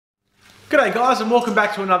G'day guys, and welcome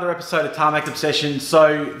back to another episode of Tarmac Obsession.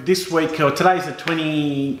 So this week, or today's the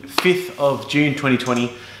 25th of June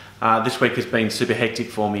 2020. This week has been super hectic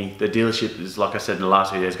for me. The dealership is, like I said in the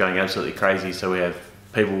last video, is going absolutely crazy. So we have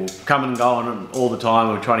people coming and going all the time.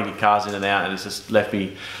 We're trying to get cars in and out, and it's just left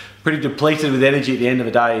me pretty depleted with energy at the end of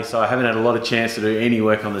the day. So I haven't had a lot of chance to do any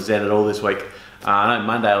work on the Z at all this week. I know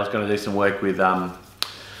Monday I was going to do some work with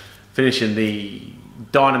finishing the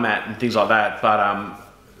Dynamat and things like that, but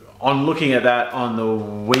on looking at that on the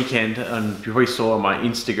weekend, and you probably saw on my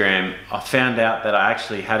Instagram, I found out that I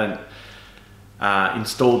actually hadn't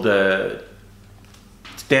installed the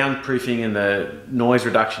downproofing and the noise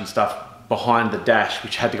reduction stuff behind the dash,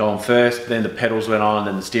 which had to go on first. Then the pedals went on,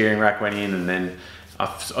 then the steering rack went in, and then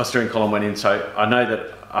a steering column went in. So I know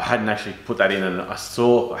that I hadn't actually put that in, and I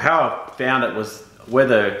saw how I found it was where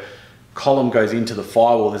the column goes into the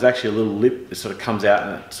firewall. There's actually a little lip that sort of comes out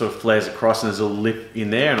and it sort of flares across, and there's a little lip in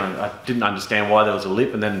there, and I didn't understand why there was a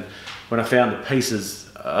lip. And then when I found the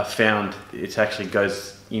pieces, I found it actually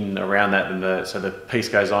goes in around that, and so the piece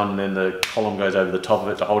goes on and then the column goes over the top of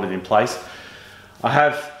it to hold it in place. I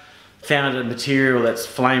have found a material that's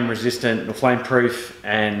flame resistant or flame proof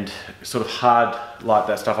and sort of hard like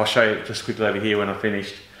that stuff. I'll show you just quickly over here when I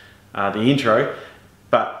finished the intro,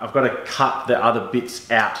 but I've got to cut the other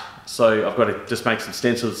bits out. So I've got to just make some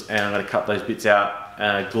stencils, and I'm going to cut those bits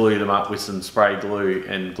out, glue them up with some spray glue,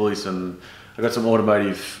 and glue some, I've got some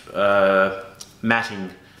automotive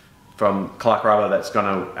matting from Clark Rubber that's going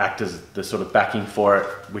to act as the sort of backing for it,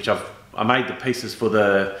 which I made the pieces for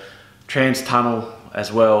the trans tunnel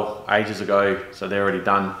as well ages ago, so they're already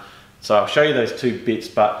done. So I'll show you those two bits,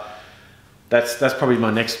 but that's probably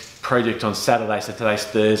my next project on Saturday. So today's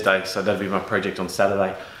Thursday, so that'll be my project on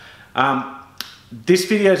Saturday. This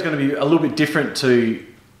video is going to be a little bit different to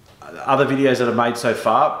other videos that I've made so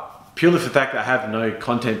far, purely for the fact that I have no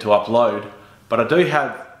content to upload, but I do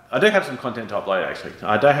have some content to upload actually.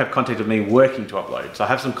 I don't have content of me working to upload, so I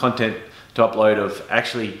have some content to upload of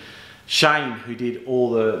actually Shane, who did all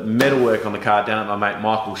the metalwork on the car down at my mate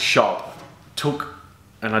Michael's shop,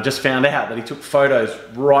 and I just found out that he took photos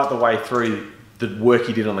right the way through the work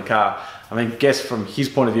he did on the car. I mean, guess from his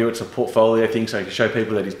point of view, it's a portfolio thing, so he can show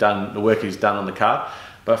people that he's done the work he's done on the car.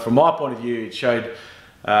 But from my point of view, it showed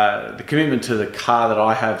the commitment to the car that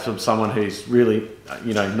I have from someone who's really,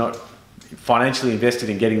 not financially invested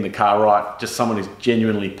in getting the car right, just someone who's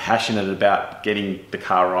genuinely passionate about getting the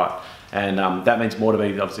car right. And that means more to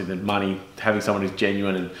me, obviously, than money, having someone who's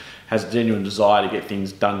genuine and has a genuine desire to get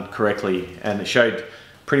things done correctly. And it showed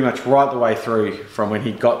pretty much right the way through, from when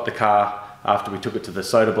he got the car after we took it to the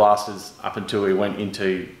soda blasters up until we went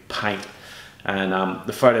into paint. And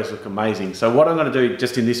the photos look amazing. So what I'm going to do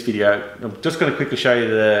just in this video, I'm just going to quickly show you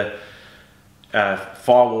the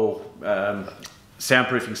firewall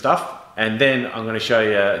soundproofing stuff, and then I'm going to show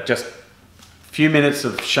you just a few minutes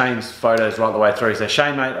of Shane's photos right the way through. So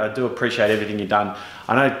Shane, mate, I do appreciate everything you've done.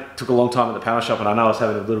 I know it took a long time at the panel shop, and I know I was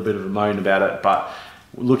having a little bit of a moan about it, but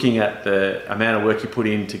looking at the amount of work you put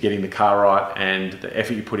into getting the car right and the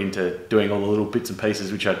effort you put into doing all the little bits and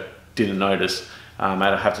pieces, which I didn't notice, mate,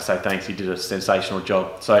 I have to say thanks. You did a sensational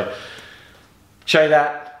job. So show you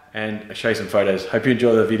that and show you some photos. Hope you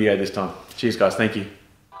enjoy the video this time. Cheers guys, thank you.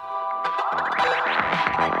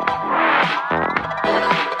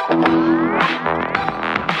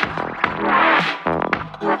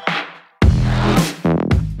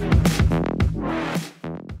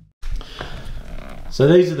 So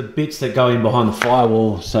these are the bits that go in behind the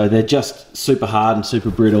firewall. So they're just super hard and super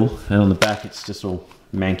brittle, and on the back it's just all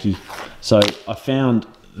manky. So I found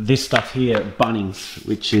this stuff here at Bunnings,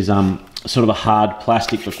 which is sort of a hard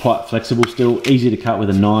plastic but quite flexible still, easy to cut with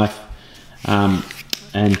a knife,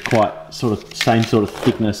 and quite sort of same sort of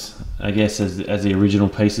thickness, I guess, as the original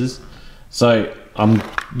pieces. So I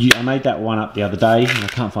made that one up the other day, and I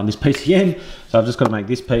can't find this piece again. So I've just got to make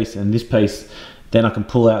this piece and this piece. Then I can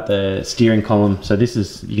pull out the steering column. So this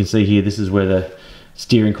is, you can see here, this is where the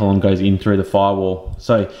steering column goes in through the firewall.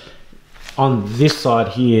 So on this side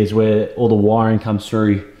here is where all the wiring comes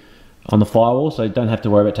through on the firewall. So you don't have to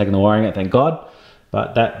worry about taking the wiring out, thank God.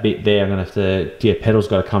 But that bit there, I'm gonna have to, pedal's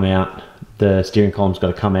gotta come out, the steering column's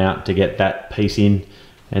gotta come out to get that piece in.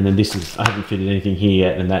 And then this is, I haven't fitted anything here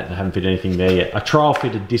yet, and I haven't fitted anything there yet. I trial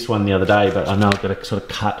fitted this one the other day, but I know I've got to sort of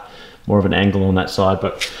cut more of an angle on that side.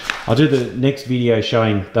 But I'll do the next video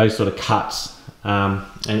showing those sort of cuts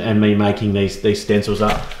and me making these stencils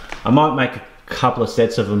up. I might make a couple of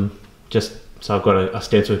sets of them just so I've got a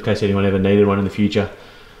stencil in case anyone ever needed one in the future.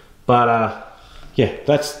 But yeah,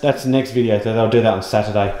 that's the next video. So I'll do that on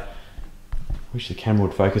Saturday. Wish the camera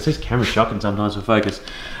would focus. This camera's shocking sometimes for focus.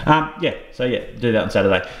 Yeah, so yeah, do that on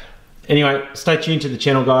Saturday. Anyway, stay tuned to the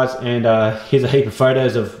channel, guys, and here's a heap of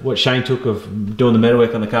photos of what Shane took of doing the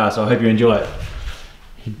metalwork on the car, so I hope you enjoy it.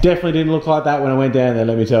 It definitely didn't look like that when I went down there,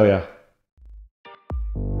 let me tell you.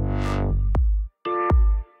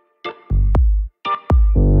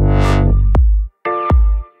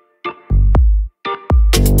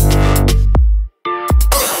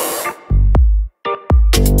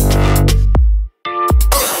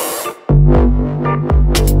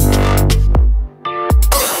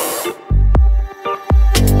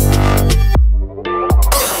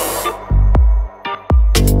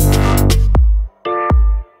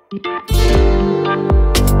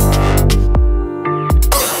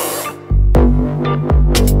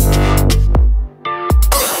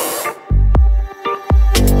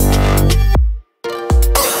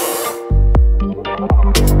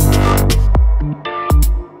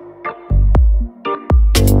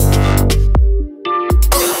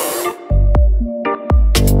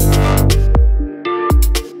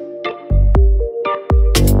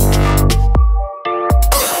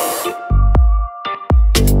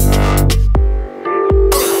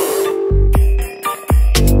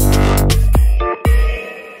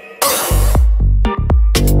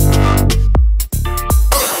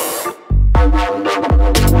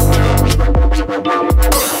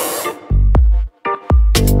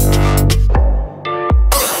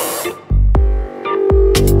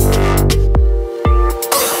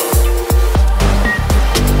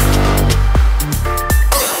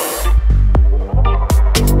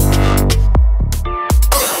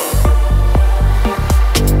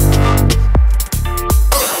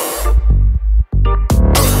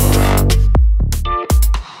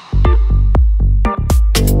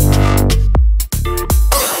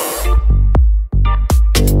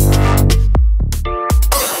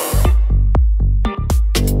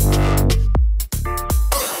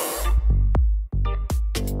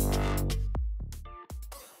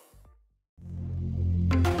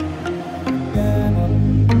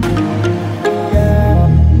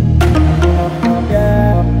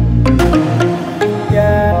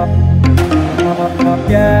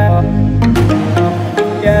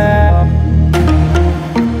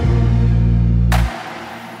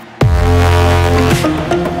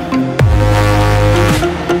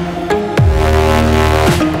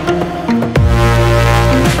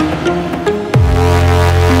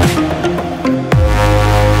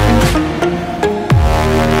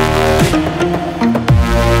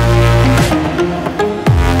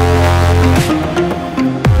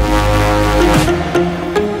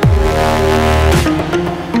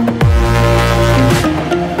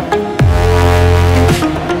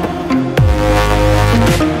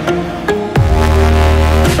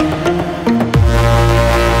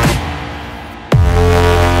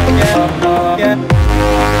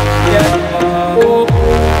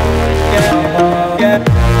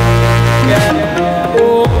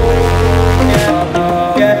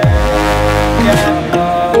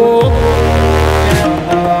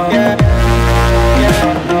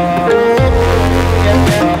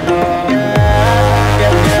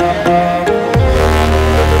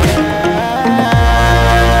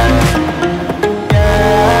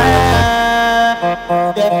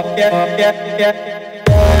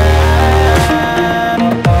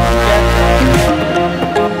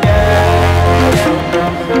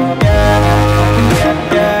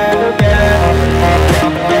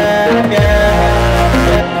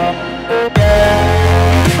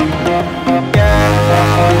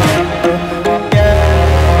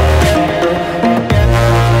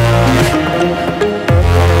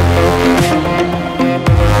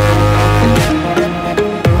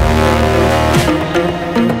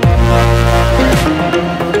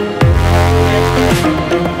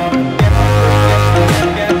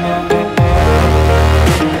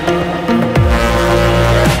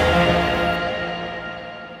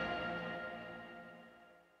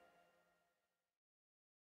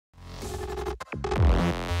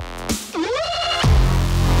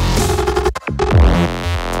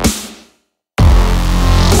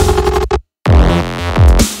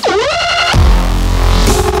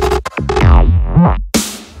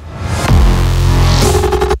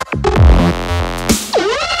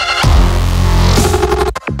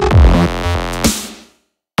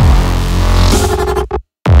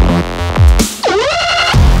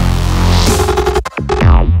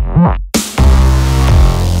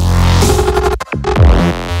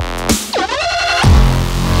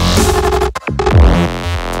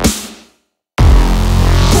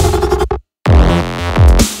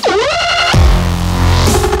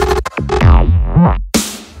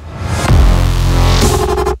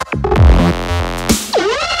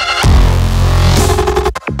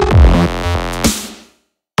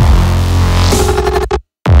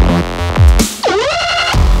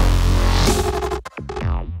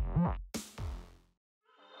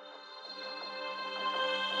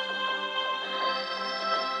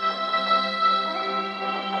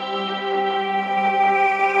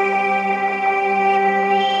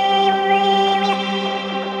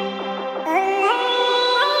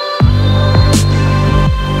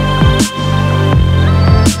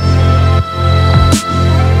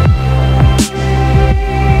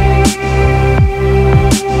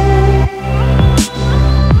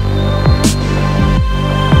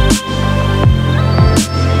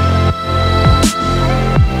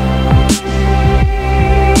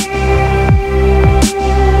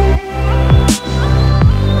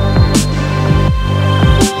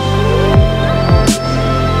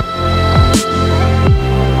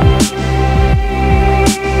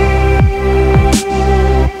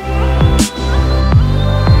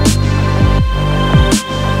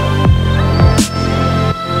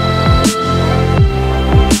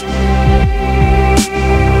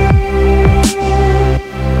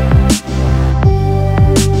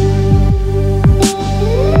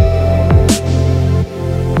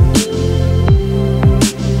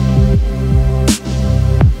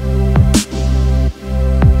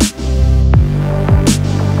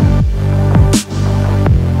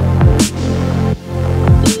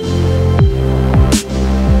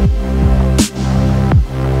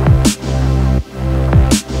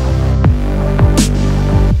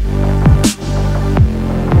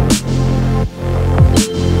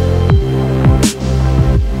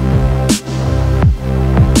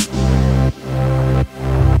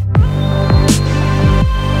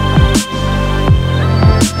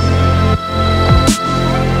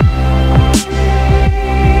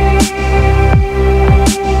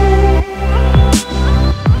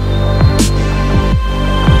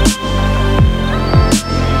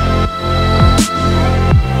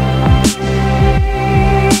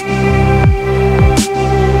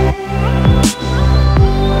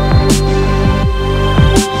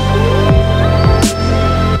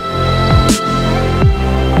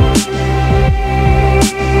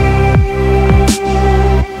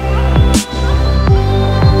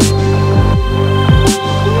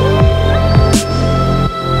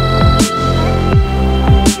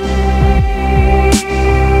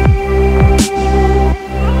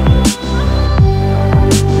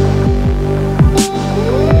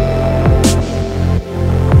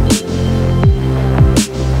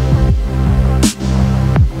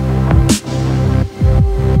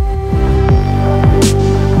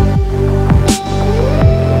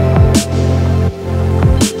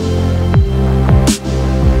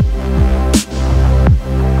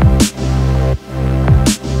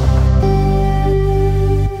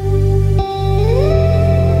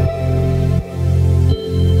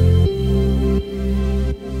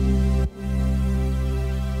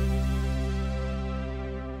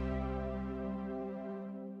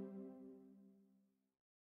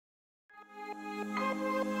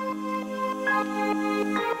 you.